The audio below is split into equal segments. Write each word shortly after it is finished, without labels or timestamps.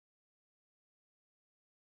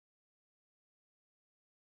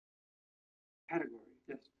category.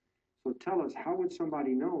 Yes. So tell us, how would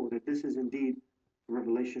somebody know that this is indeed a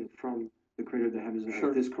revelation from the creator of the heavens and earth,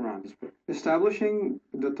 Sure. this Quran, this book? Establishing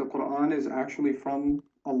that the Quran is actually from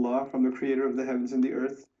Allah, from the creator of the heavens and the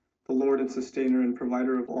earth, the Lord and sustainer and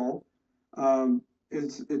provider of all,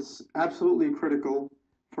 it's absolutely critical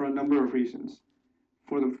for a number of reasons.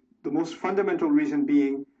 For the most fundamental reason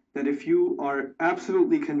being that if you are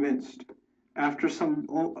absolutely convinced, after some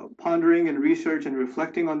pondering and research and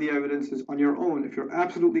reflecting on the evidences on your own, if you're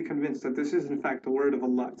absolutely convinced that this is in fact the word of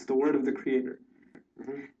Allah, it's the word of the Creator.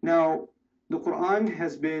 Now, the Quran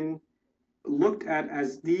has been looked at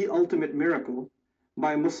as the ultimate miracle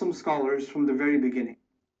by Muslim scholars from the very beginning.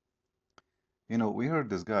 You know, we heard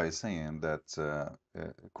this guy saying that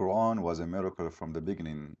Quran was a miracle from the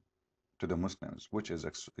beginning to the Muslims, which is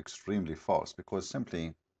extremely false, because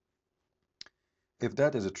simply, if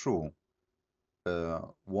that is true,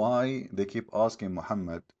 why they keep asking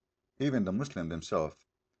Muhammad, even the Muslim themselves,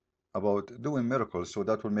 about doing miracles, so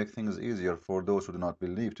that will make things easier for those who do not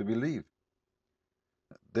believe to believe.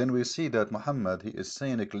 Then we see that Muhammad, he is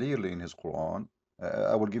saying it clearly in his Quran.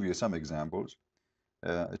 I will give you some examples.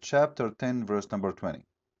 Chapter 10, verse number 20.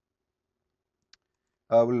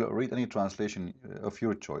 I will read any translation of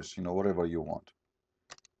your choice, you know, whatever you want.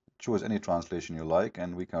 Choose any translation you like,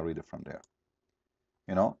 and we can read it from there.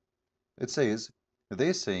 You know, it says,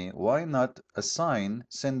 they say, why not a sign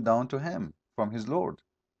sent down to him from his Lord?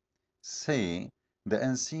 Say, the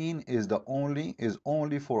unseen is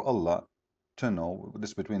only for Allah to know.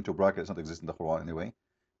 This between two brackets does not exist in the Quran anyway.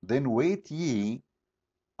 Then wait ye,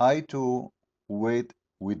 I too wait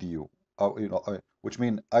with you. Which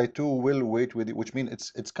mean I too will wait with you. Which mean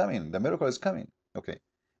it's coming. The miracle is coming. Okay.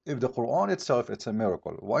 If the Quran itself it's a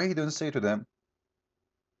miracle, why he didn't say to them,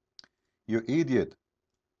 you idiot,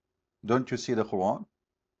 don't you see the Quran?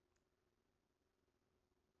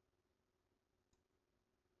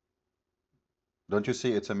 Don't you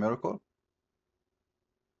see it's a miracle?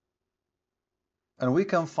 And we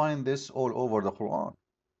can find this all over the Quran.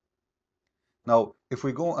 Now, if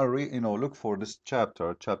we go and look for this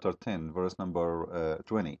chapter 10, verse number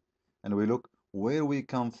 20, and we look where we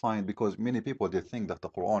can find, because many people they think that the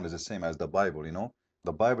Quran is the same as the Bible. You know,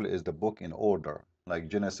 the Bible is the book in order, like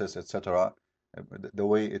Genesis, etc. The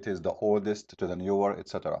way it is the oldest to the newer,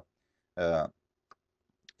 etc. Uh,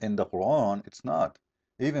 in the Quran, it's not.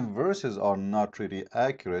 Even verses are not really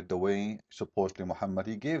accurate the way supposedly Muhammad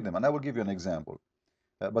he gave them. And I will give you an example.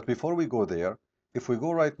 But before we go there, if we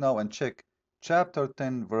go right now and check chapter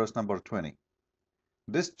 10, verse number 20,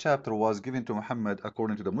 this chapter was given to Muhammad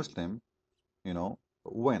according to the Muslim, you know,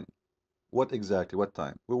 when? What exactly? What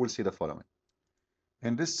time? We will see the following.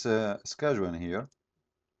 In this schedule in here,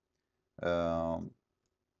 um,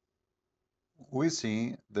 we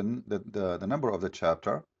see the number of the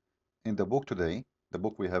chapter in the book today, the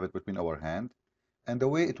book we have it between our hand, and the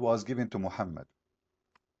way it was given to Muhammad.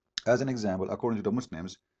 As an example, according to the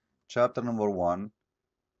Muslims, chapter number 1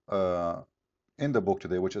 in the book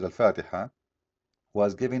today, which is Al-Fatiha,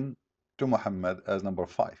 was given to Muhammad as number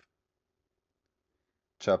 5.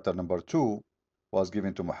 Chapter number 2 was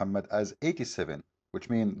given to Muhammad as 87, which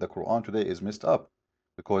means the Quran today is messed up,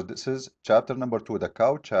 because this is chapter number 2, the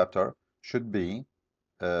cow chapter should be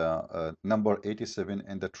number 87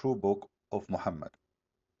 in the true book of Muhammad.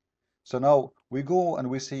 So now we go and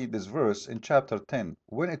we see this verse in chapter 10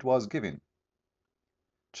 when it was given.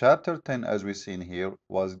 Chapter 10, as we see in here,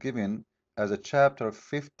 was given as a chapter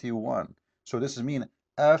 51. So this means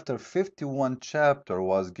after 51 chapter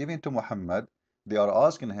was given to Muhammad, they are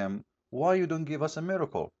asking him, why you don't give us a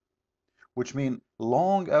miracle? Which means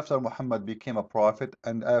long after Muhammad became a prophet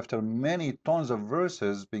and after many tons of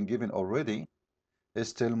verses being given already,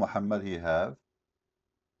 still Muhammad he have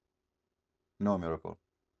no miracle.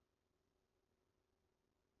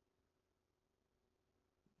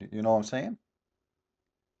 You know what I'm saying?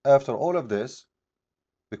 After all of this,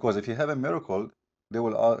 because if you have a miracle, they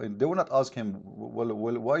will not ask him, well,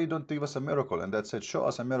 why you don't give us a miracle? And that said, show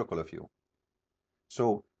us a miracle of you.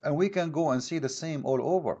 So, and we can go and see the same all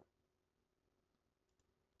over.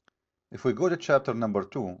 If we go to chapter number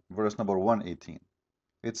 2, verse number 118,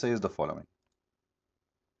 it says the following.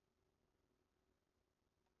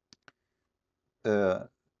 Uh,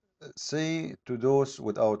 Say to those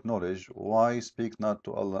without knowledge, why speak not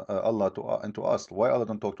to Allah and to us? Why Allah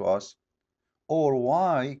don't talk to us? Or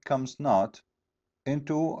why comes not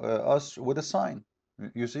into us with a sign?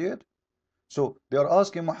 You see it? So they are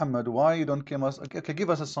asking Muhammad, why you don't give us? Okay,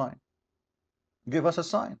 give us a sign. Give us a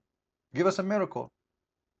sign. Give us a miracle.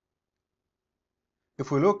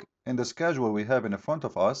 If we look in the schedule we have in front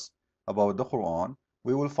of us about the Quran,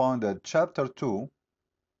 we will find that chapter 2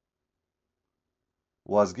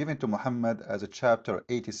 was given to Muhammad as a chapter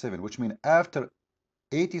 87, which means after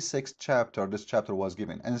 86th chapter, this chapter was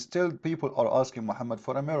given. And still people are asking Muhammad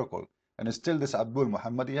for a miracle. And still this Abdul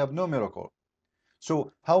Muhammad, he have no miracle.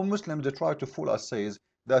 So how Muslims they try to fool us says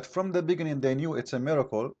that from the beginning they knew it's a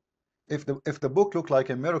miracle. If the book looked like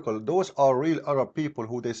a miracle, those are real Arab people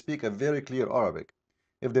who they speak a very clear Arabic.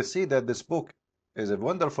 If they see that this book is a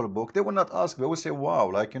wonderful book, they will not ask. They will say,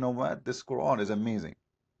 wow, like, you know what, this Quran is amazing.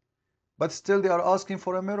 But still they are asking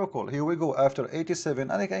for a miracle. Here we go, after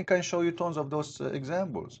 87, and I can show you tons of those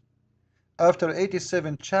examples. After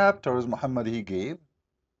 87 chapters Muhammad he gave,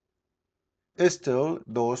 still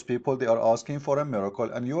those people, they are asking for a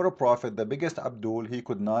miracle, and your prophet, the biggest Abdul, he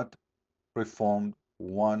could not perform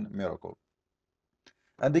one miracle.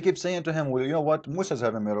 And they keep saying to him, well, you know what, Moses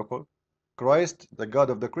have a miracle. Christ, the God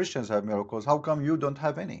of the Christians, have miracles. How come you don't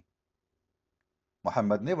have any?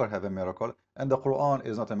 Muhammad never have a miracle, and the Quran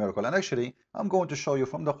is not a miracle. And actually, I'm going to show you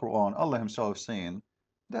from the Quran, Allah himself saying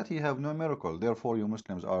that he have no miracle. Therefore, you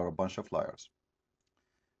Muslims are a bunch of liars.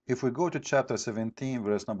 If we go to chapter 17,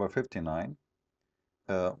 verse number 59,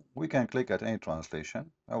 we can click at any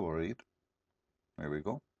translation. I will read. Here we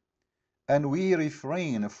go. And we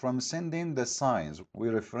refrain from sending the signs. We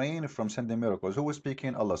refrain from sending miracles. Who is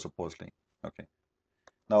speaking? Allah, supposedly. Okay.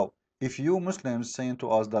 Now, if you Muslims saying to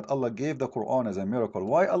us that Allah gave the Quran as a miracle,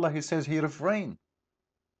 why Allah he says he refrained?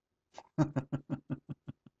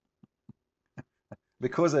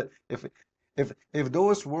 Because if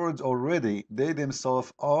those words already they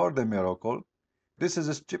themselves are the miracle, this is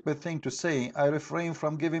a stupid thing to say. I refrain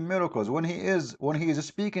from giving miracles. When he is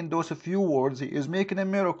speaking those few words, he is making a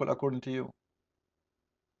miracle according to you.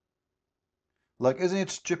 Like, isn't it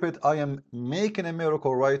stupid? I am making a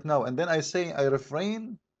miracle right now, and then I say I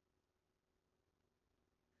refrain.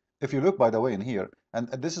 If you look, by the way, in here, and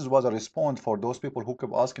this was a response for those people who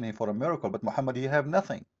kept asking him for a miracle, but Muhammad, he have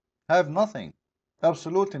nothing. Have nothing.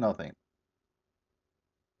 Absolutely nothing.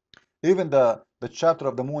 Even the chapter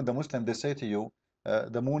of the moon, the Muslim, they say to you,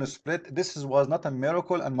 the moon is split. This was not a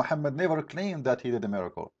miracle, and Muhammad never claimed that he did a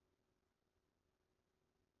miracle.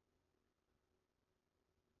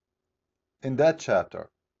 In that chapter.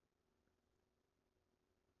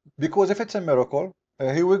 Because if it's a miracle,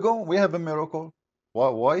 here we go, we have a miracle.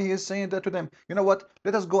 Why he is saying that to them? You know what?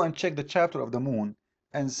 Let us go and check the chapter of the moon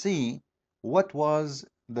and see what was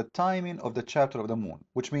the timing of the chapter of the moon,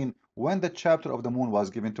 which means when the chapter of the moon was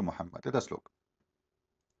given to Muhammad. Let us look.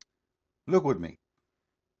 Look with me.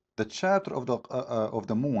 The chapter of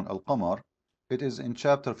the moon, Al-Qamar, it is in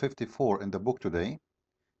chapter 54 in the book today.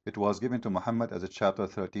 It was given to Muhammad as a chapter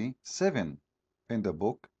 37 in the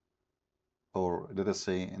book, or let us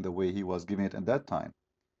say in the way he was giving it in that time.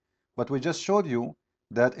 But we just showed you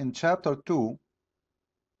that in chapter 2,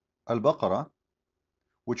 Al-Baqarah,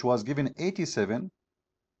 which was given 87,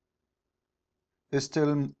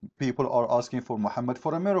 still people are asking for Muhammad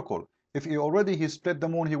for a miracle. If he split the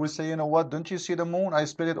moon, he will say, you know what, don't you see the moon? I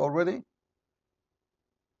split it already.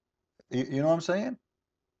 You know what I'm saying?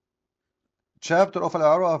 Chapter of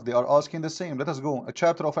Al-A'raf, they are asking the same. Let us go. A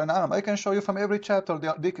chapter of An'am. I can show you from every chapter.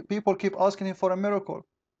 People keep asking him for a miracle.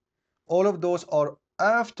 All of those are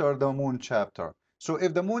after the moon chapter. So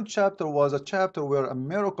if the moon chapter was a chapter where a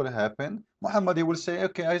miracle happened, Muhammad, he will say,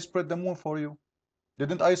 okay, I split the moon for you.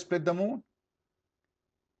 Didn't I split the moon?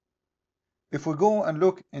 If we go and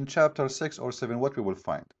look in chapter 6 or 7, what we will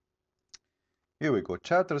find? Here we go.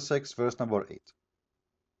 Chapter 6, verse number 8.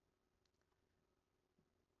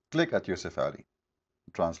 Click at Yusuf Ali.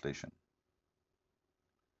 Translation.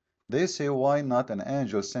 They say, why not an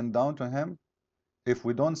angel sent down to him? If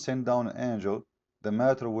we don't send down an angel, the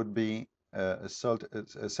matter would be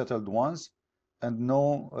settled once and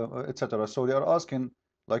no, etc. So they are asking,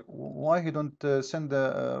 like, why he don't send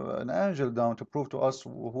an angel down to prove to us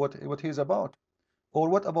what he's about? Or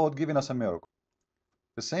what about giving us a miracle?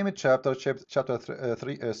 The same chapter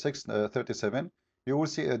 6:37, you will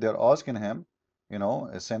see they're asking him, you know,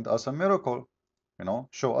 send us a miracle, you know,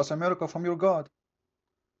 show us a miracle from your God.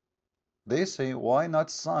 They say, why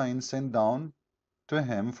not sign sent down to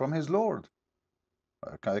him from his Lord?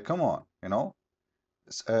 Okay, come on, you know.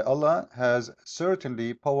 Allah has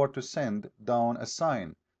certainly power to send down a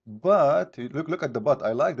sign. But, look at the but,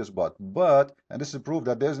 I like this but, and this is proof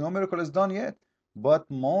that there's no miracle is done yet. But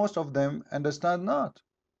most of them understand not.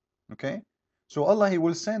 Okay? So Allah, He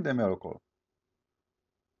will send a miracle.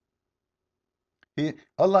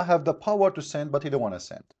 Allah have the power to send, but He don't want to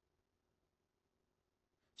send.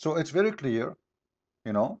 So it's very clear,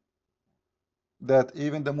 you know, that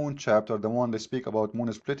even the moon chapter, the one they speak about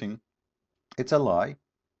moon splitting, it's a lie.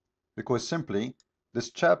 Because simply,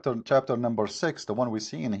 this chapter number 6, the one we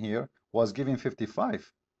see in here, was given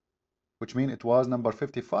 55, which means it was number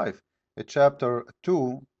 55. In chapter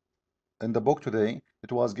 2 in the book today,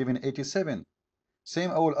 it was given 87.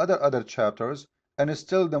 Same all other chapters, and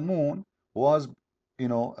still the moon was,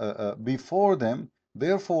 before them.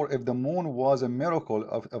 Therefore, if the moon was a miracle,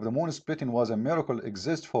 of the moon splitting was a miracle,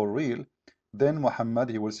 exists for real, then Muhammad,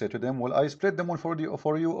 he will say to them, well, I split the moon for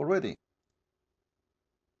you already.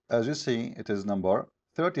 As you see, it is number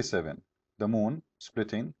 37. The moon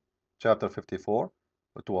splitting, chapter 54,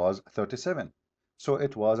 it was 37. So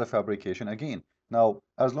it was a fabrication again. Now,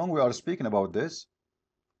 as long we are speaking about this,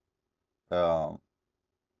 let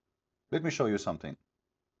me show you something.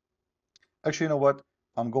 Actually, you know what?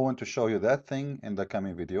 I'm going to show you that thing in the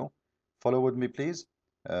coming video. Follow with me, please.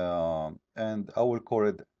 And I will call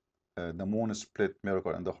it the moon split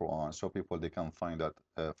miracle in the Quran, so people they can find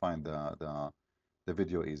the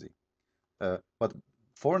video easy. But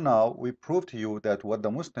for now, we prove to you that what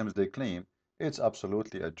the Muslims they claim, it's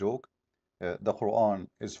absolutely a joke. The Quran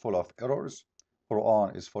is full of errors.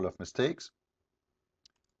 Quran is full of mistakes.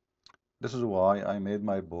 This is why I made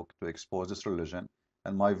my book to expose this religion.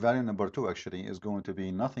 And my value number 2 actually is going to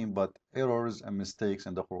be nothing but errors and mistakes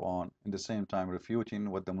in the Quran, in the same time refuting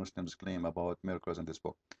what the Muslims claim about miracles in this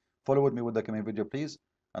book. Follow with me with the coming video, please.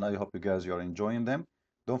 And I hope you guys are enjoying them.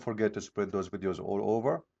 Don't forget to spread those videos all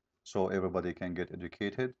over so everybody can get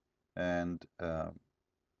educated and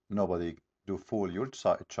nobody do fool your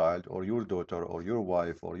child or your daughter or your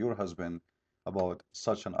wife or your husband about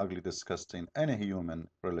such an ugly, disgusting, inhuman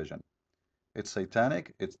religion. It's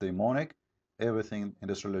satanic, it's demonic, everything in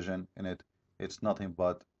this religion in it, it's nothing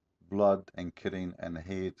but blood and killing and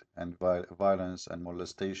hate and violence and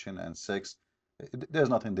molestation and sex. There's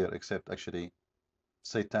nothing there except actually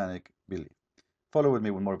satanic belief. Follow with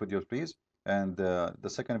me with more videos, please. And the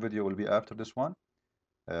second video will be after this one.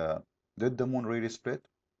 Did the moon really split?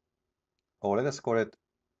 Or let us call it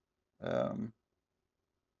um,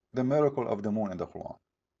 the miracle of the moon in the Quran.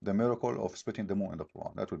 The miracle of splitting the moon in the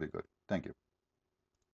Quran. That would be good. Thank you.